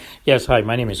Yes, hi,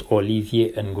 my name is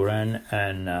Olivier Ngoran,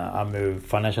 and I'm a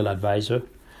financial advisor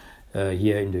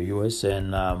here in the US,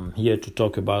 and I'm here to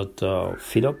talk about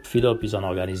FIDHOP. FIDHOP is an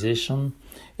organization,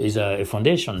 is a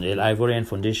foundation, an Ivorian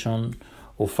foundation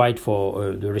who fight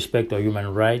for the respect of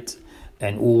human rights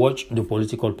and who watch the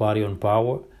political party on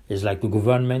power. It's like the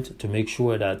government to make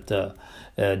sure that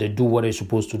they do what they're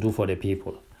supposed to do for the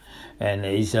people. And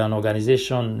it's an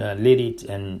organization led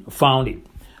and founded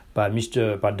by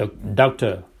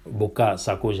Dr. Boka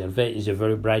Sako Gervais. Is a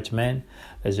very bright man,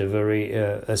 is a very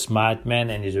smart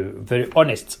man, and is a very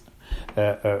honest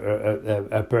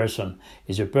a person.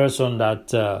 He's a person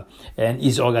that, and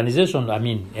his organization,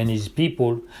 and his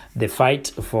people, they fight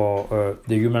for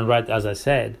the human right, as I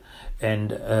said,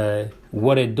 and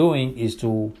what they're doing is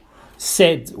to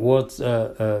set what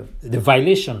the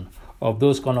violation of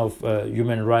those kind of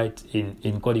human rights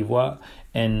in Cote d'Ivoire,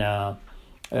 and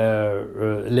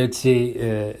let's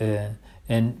say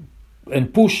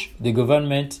and push the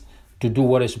government to do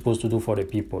what it's supposed to do for the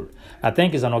people. I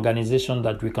think it's an organization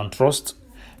that we can trust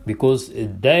because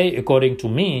they, according to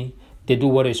me, they do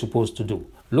what they're supposed to do.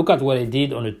 Look at what they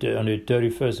did on the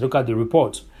 31st. Look at the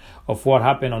report of what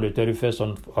happened on the 31st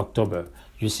of October.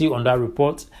 You see on that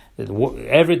report,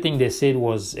 everything they said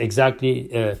was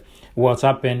exactly what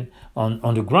happened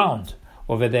on the ground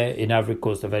over there in Ivory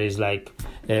Coast. There is like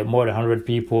more than 100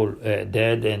 people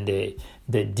dead, and they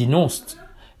denounced,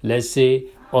 let's say,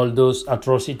 all those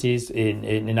atrocities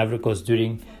in Ivory Coast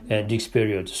during this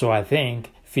period. So I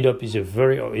think FIDHOP is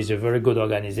a very good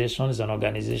organization. It's an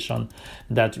organization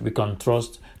that we can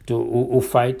trust to who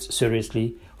fight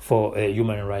seriously for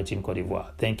human rights in Cote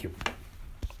d'Ivoire. Thank you.